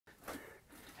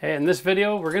Hey, in this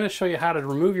video, we're going to show you how to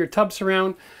remove your tub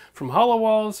surround from hollow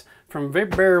walls, from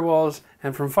barrier walls,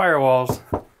 and from firewalls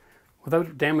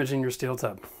without damaging your steel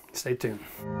tub. Stay tuned.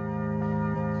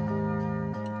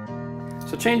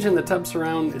 So changing the tub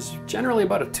surround is generally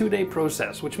about a 2-day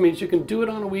process, which means you can do it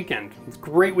on a weekend. It's a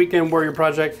great weekend warrior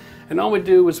project, and all we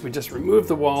do is we just remove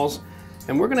the walls,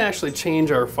 and we're going to actually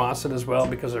change our faucet as well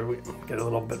because we get a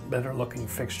little bit better looking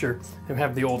fixture. They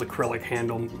have the old acrylic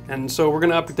handle, and so we're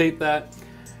going to update that.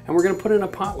 And we're going to put in a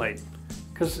pot light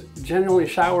because generally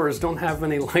showers don't have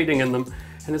any lighting in them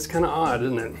and it's kind of odd,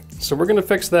 isn't it? So we're going to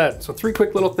fix that. So 3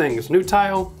 quick little things: new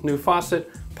tile, new faucet,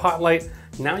 pot light.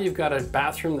 Now you've got a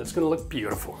bathroom that's going to look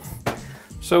beautiful.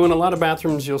 So in a lot of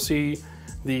bathrooms you'll see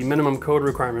the minimum code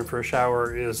requirement for a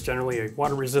shower is generally a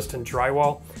water resistant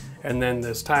drywall, and then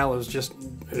this tile is just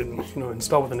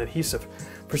installed with an adhesive.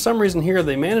 For some reason here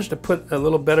they managed to put a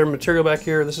little better material back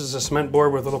here. This is a cement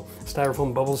board with little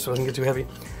styrofoam bubbles so it doesn't get too heavy.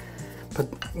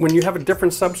 But when you have a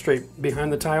different substrate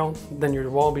behind the tile than your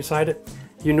wall beside it,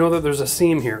 you know that there's a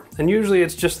seam here. And usually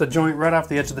it's just the joint right off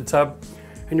the edge of the tub,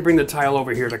 and you bring the tile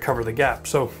over here to cover the gap.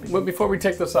 So before we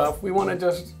take this off, we want to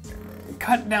just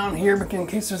cut down here because in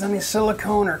case there's any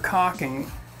silicone or caulking,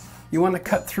 you want to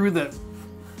cut through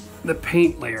the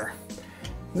paint layer.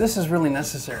 This is really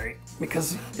necessary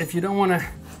because if you don't want to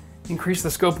increase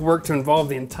the scope of work to involve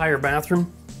the entire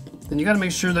bathroom, then you got to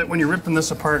make sure that when you're ripping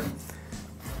this apart,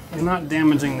 you're not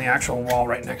damaging the actual wall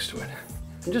right next to it.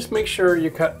 And just make sure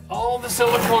you cut all the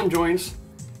silicone joints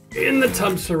in the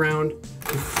tub surround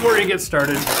before you get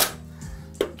started,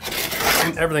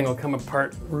 and everything will come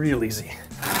apart real easy.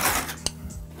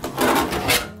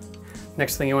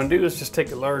 Next thing you want to do is just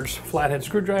take a large flathead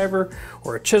screwdriver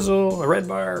or a chisel, a red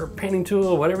bar, or painting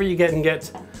tool, whatever you get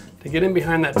to get in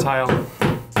behind that tile.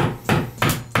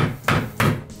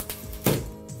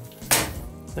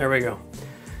 There we go.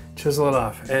 Chisel it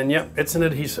off, and yep, it's an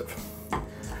adhesive.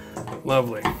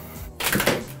 Lovely.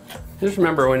 Just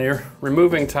remember, when you're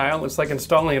removing tile, it's like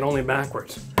installing it only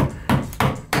backwards. And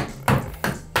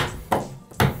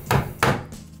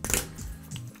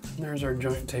there's our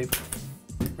joint tape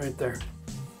right there.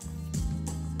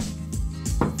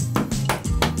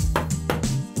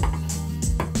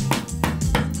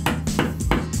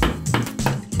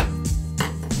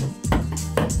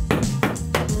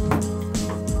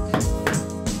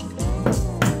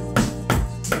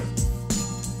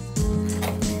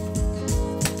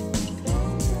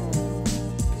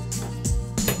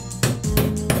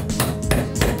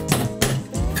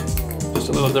 Just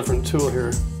a little different tool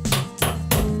here.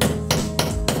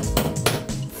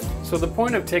 So the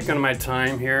point of taking my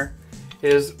time here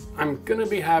is I'm going to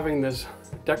be having this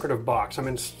decorative box.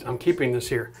 I'm keeping this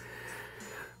here.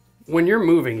 When you're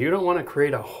moving, you don't want to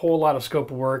create a whole lot of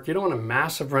scope of work. You don't want a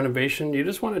massive renovation. You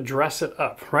just want to dress it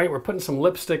up, right? We're putting some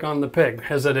lipstick on the pig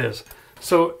as it is.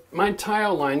 So my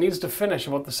tile line needs to finish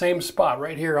about the same spot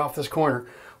right here off this corner,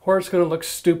 or it's going to look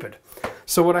stupid.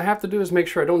 So what I have to do is make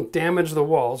sure I don't damage the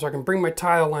wall so I can bring my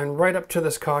tile line right up to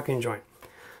this caulking joint.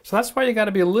 So that's why you got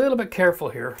to be a little bit careful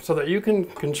here so that you can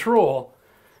control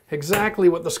exactly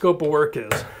what the scope of work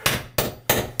is.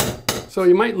 So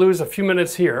you might lose a few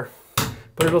minutes here,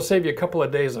 but it'll save you a couple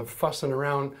of days of fussing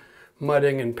around,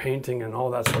 mudding and painting and all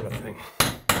that sort of thing.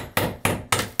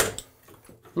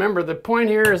 Remember, the point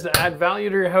here is to add value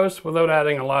to your house without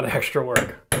adding a lot of extra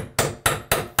work.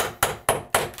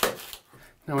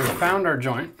 Now we've found our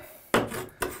joint.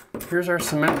 Here's our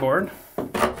cement board,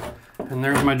 and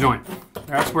there's my joint.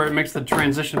 That's where it makes the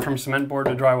transition from cement board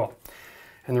to drywall.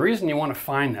 And the reason you want to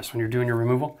find this when you're doing your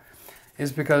removal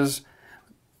is because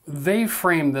they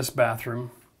framed this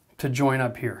bathroom to join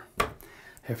up here.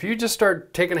 If you just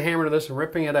start taking a hammer to this and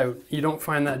ripping it out, you don't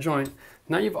find that joint.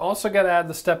 Now you've also got to add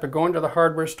the step of going to the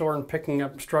hardware store and picking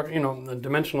up the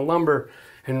dimensional lumber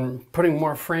and putting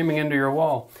more framing into your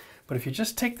wall. But if you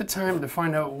just take the time to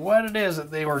find out what it is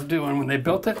that they were doing when they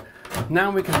built it,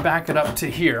 now we can back it up to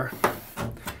here.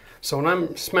 So when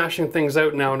I'm smashing things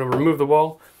out now to remove the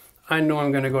wall, I know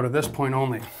I'm going to go to this point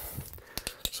only.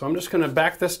 So I'm just going to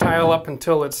back this tile up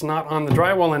until it's not on the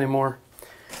drywall anymore,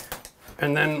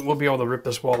 and then we'll be able to rip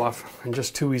this wall off in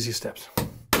just 2 easy steps.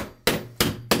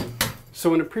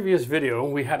 So in a previous video,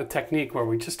 we had a technique where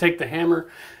we just take the hammer,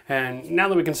 and now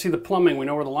that we can see the plumbing, we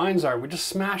know where the lines are, we just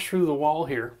smash through the wall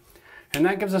here. And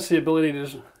that gives us the ability to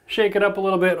just shake it up a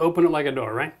little bit, open it like a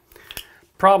door, right?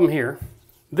 Problem here,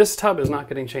 this tub is not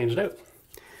getting changed out.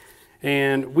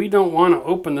 And we don't want to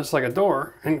open this like a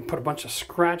door and put a bunch of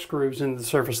scratch grooves into the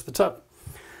surface of the tub.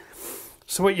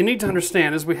 So what you need to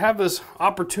understand is we have this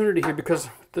opportunity here because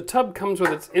the tub comes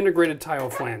with its integrated tile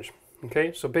flange.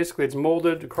 Okay, so basically it's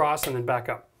molded across and then back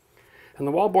up. and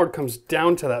the wallboard comes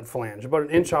down to that flange, about 1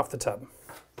 inch off the tub.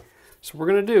 So what we're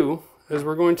going to do is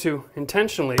we're going to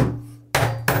intentionally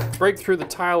break through the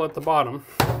tile at the bottom,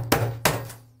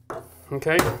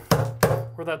 okay,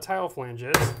 where that tile flange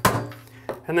is,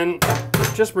 and then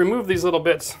just remove these little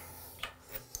bits.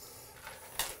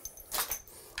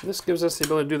 This gives us the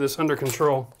ability to do this under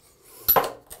control.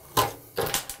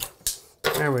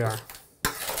 There we are.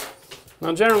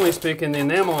 Now, generally speaking, the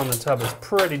enamel on the tub is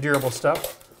pretty durable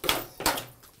stuff,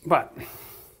 but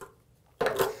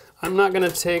I'm not going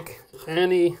to take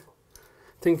anything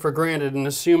for granted and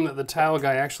assume that the tile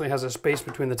guy actually has a space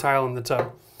between the tile and the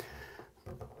tub.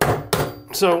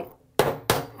 So,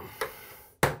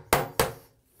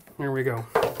 here we go.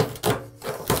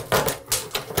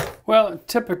 Well,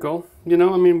 typical, you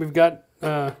know, I mean, we've got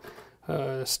a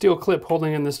steel clip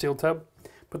holding in the steel tub,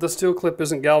 but the steel clip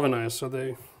isn't galvanized, so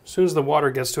as soon as the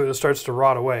water gets to it, it starts to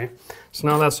rot away. So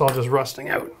now that's all just rusting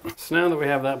out. So now that we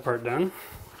have that part done,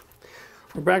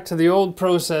 we're back to the old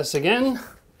process again.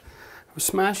 We're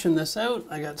smashing this out.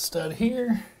 I got stud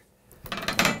here,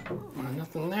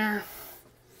 nothing there.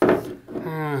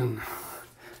 And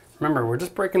remember, we're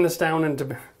just breaking this down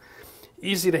into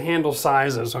easy to handle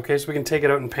sizes, okay, so we can take it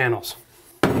out in panels.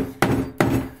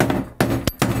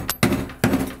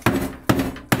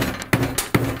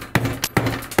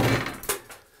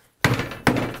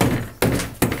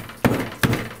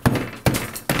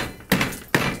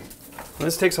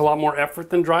 This takes a lot more effort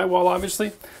than drywall,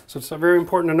 obviously, so it's very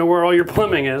important to know where all your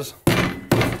plumbing is.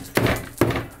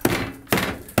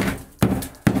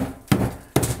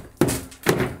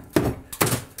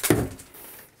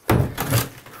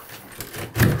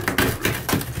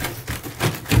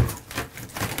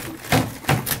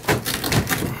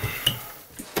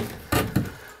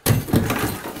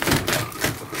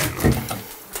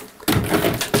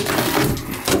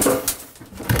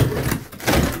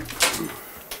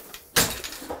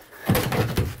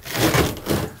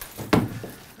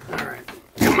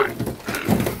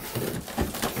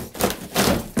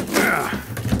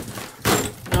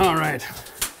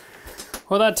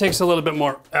 Well, that takes a little bit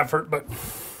more effort, but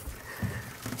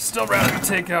still rather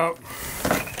take out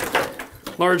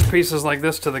large pieces like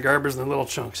this to the garbage than little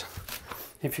chunks.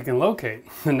 If you can locate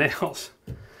the nails.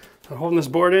 So holding this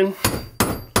board in,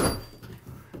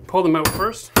 pull them out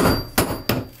first.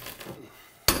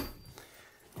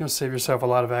 You'll save yourself a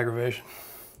lot of aggravation.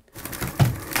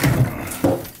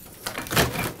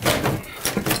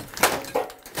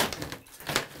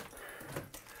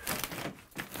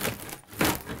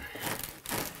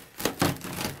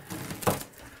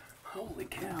 Holy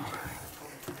cow.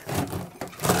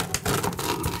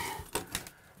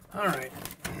 All right.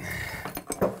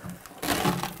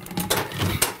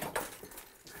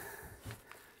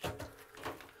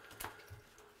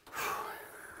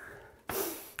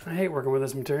 I hate working with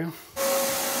this material.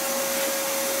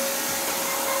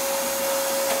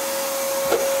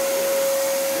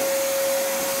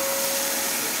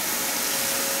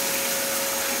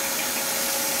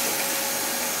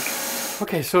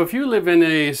 Okay, so if you live in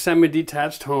a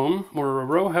semi-detached home or a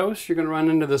row house, you're going to run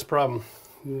into this problem.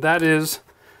 That is,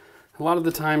 a lot of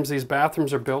the times these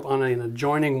bathrooms are built on an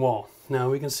adjoining wall. Now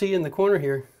we can see in the corner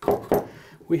here,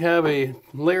 we have a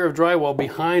layer of drywall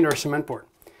behind our cement board.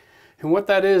 And what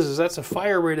that is that's a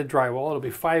fire-rated drywall. It'll be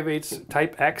 5/8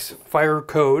 type X fire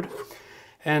code.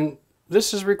 And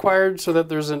this is required so that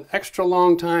there's an extra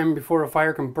long time before a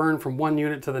fire can burn from one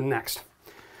unit to the next.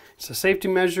 It's a safety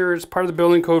measure. It's part of the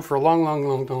building code for a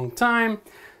long time.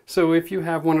 So if you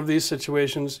have one of these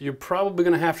situations, you're probably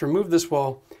going to have to remove this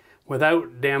wall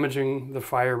without damaging the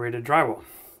fire-rated drywall.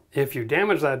 If you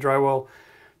damage that drywall,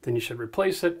 then you should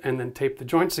replace it and then tape the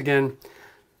joints again.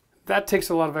 That takes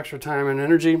a lot of extra time and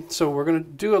energy, so we're going to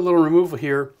do a little removal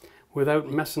here without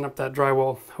messing up that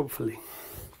drywall, hopefully.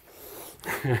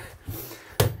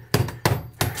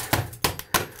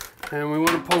 And we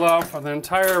want to pull off the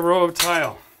entire row of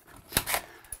tile.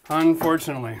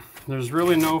 Unfortunately, there's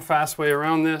really no fast way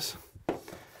around this.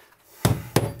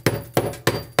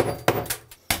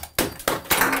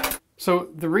 So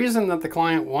the reason that the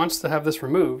client wants to have this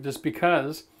removed is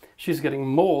because she's getting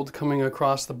mold coming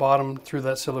across the bottom through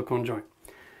that silicone joint.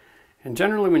 And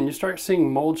generally when you start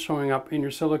seeing mold showing up in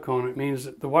your silicone, it means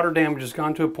that the water damage has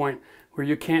gone to a point where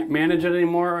you can't manage it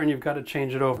anymore and you've got to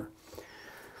change it over.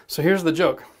 So here's the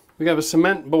joke. We have a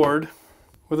cement board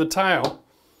with a tile.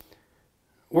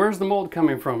 Where's the mold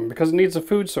coming from? Because it needs a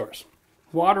food source.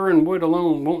 Water and wood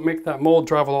alone won't make that mold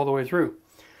travel all the way through.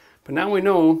 But now we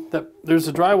know that there's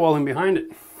a drywall in behind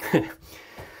it.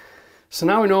 So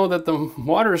now we know that the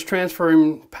water is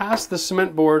transferring past the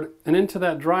cement board and into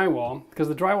that drywall because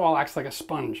the drywall acts like a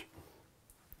sponge.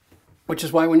 which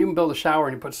is why when you build a shower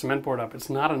and you put cement board up, it's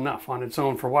not enough on its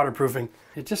own for waterproofing.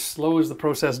 It just slows the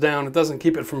process down. It doesn't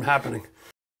keep it from happening.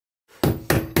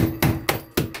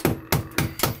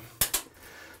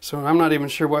 So I'm not even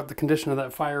sure what the condition of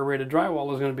that fire rated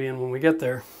drywall is going to be in when we get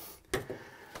there.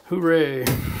 Hooray!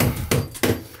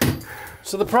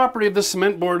 So the property of this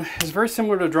cement board is very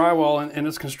similar to drywall in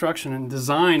its construction and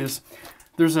design.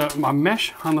 There's a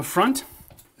mesh on the front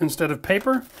instead of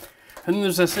paper, and then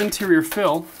there's this interior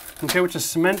fill, okay, which is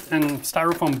cement and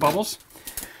styrofoam bubbles,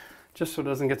 just so it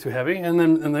doesn't get too heavy. And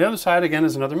then on the other side again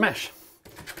is another mesh.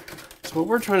 So what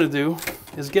we're trying to do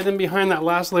is get in behind that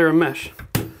last layer of mesh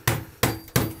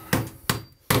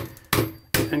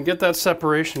and get that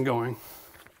separation going.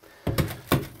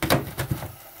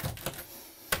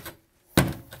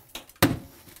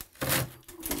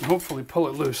 Hopefully pull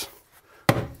it loose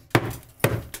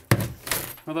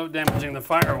without damaging the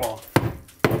firewall.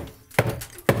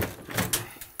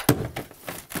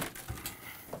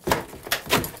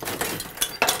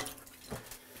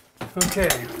 Okay,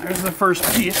 there's the first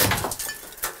piece.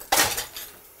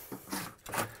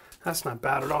 That's not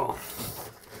bad at all.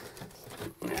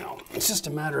 Now, it's just a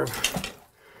matter of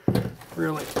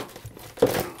really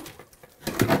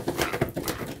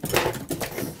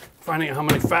finding out how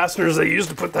many fasteners they used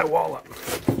to put that wall up.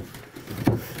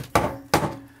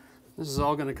 This is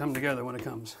all going to come together when it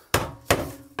comes.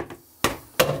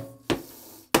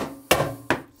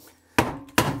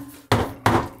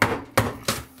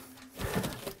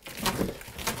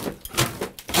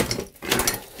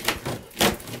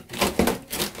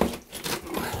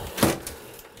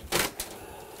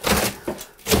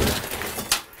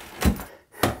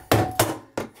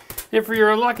 If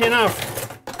you're lucky enough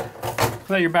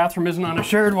that your bathroom isn't on a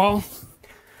shared wall,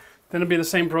 then it'll be the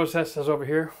same process as over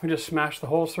here. We just smash the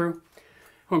holes through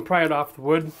and pry it off the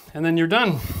wood, and then you're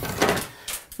done.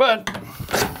 But,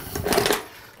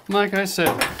 like I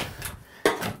said,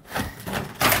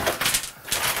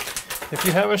 if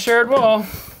you have a shared wall,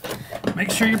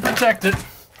 make sure you protect it.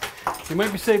 You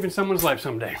might be saving someone's life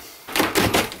someday.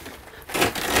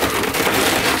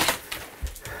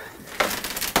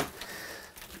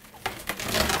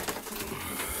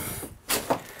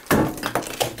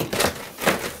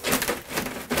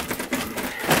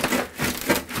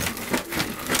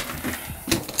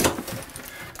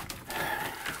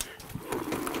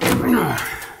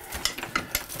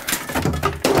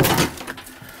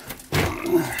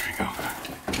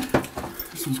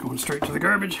 This one's going straight to the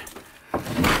garbage.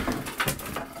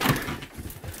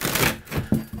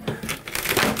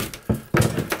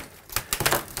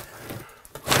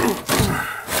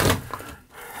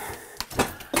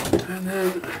 And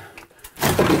then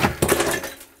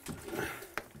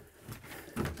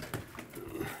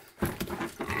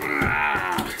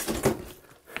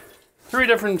three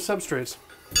different substrates.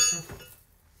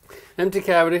 Empty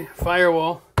cavity,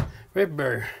 firewall, vapor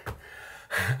barrier.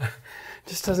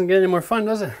 Just doesn't get any more fun,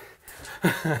 does it?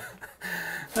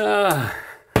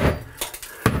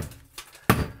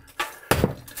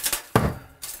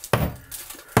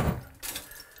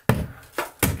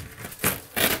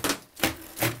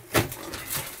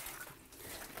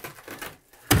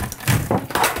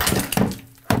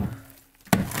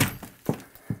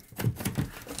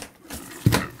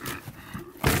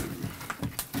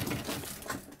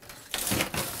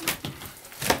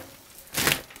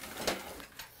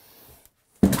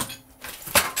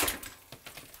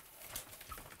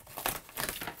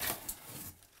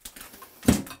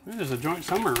 There's a joint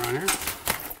somewhere around here.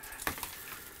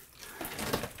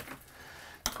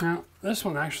 Now, this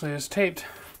one actually is taped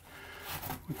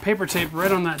with paper tape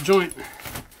right on that joint,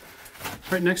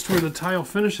 right next to where the tile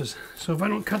finishes. So if I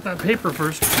don't cut that paper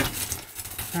first,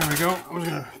 there we go. I was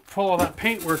gonna pull all that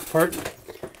paintwork apart,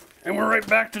 and we're right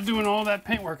back to doing all that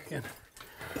paintwork again.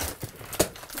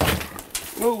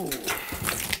 Whoa,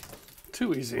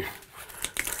 too easy.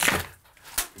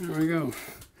 There we go.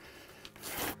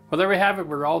 Well, there we have it.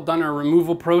 We're all done our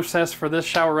removal process for this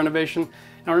shower renovation.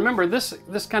 Now remember, this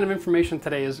kind of information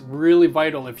today is really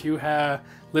vital if you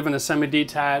live in a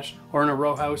semi-detached or in a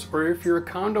row house, or if you're a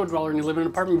condo dweller and you live in an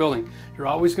apartment building. You're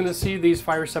always going to see these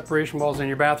fire separation walls in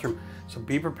your bathroom. So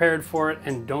be prepared for it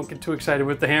and don't get too excited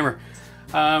with the hammer.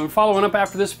 Following up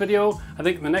after this video, I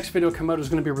think the next video come out is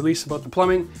going to be released about the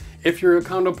plumbing. If you're a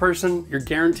condo person, you're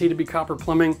guaranteed to be copper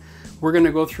plumbing. We're going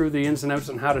to go through the ins and outs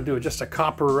on how to do it. Just a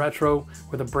copper retro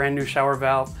with a brand new shower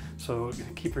valve. So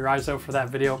keep your eyes out for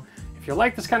that video. If you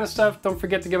like this kind of stuff, don't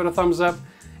forget to give it a thumbs up.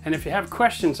 And if you have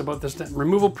questions about this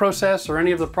removal process or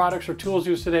any of the products or tools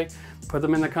used today, put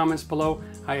them in the comments below.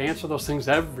 I answer those things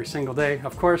every single day,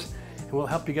 of course, and we'll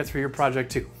help you get through your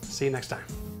project too. See you next time.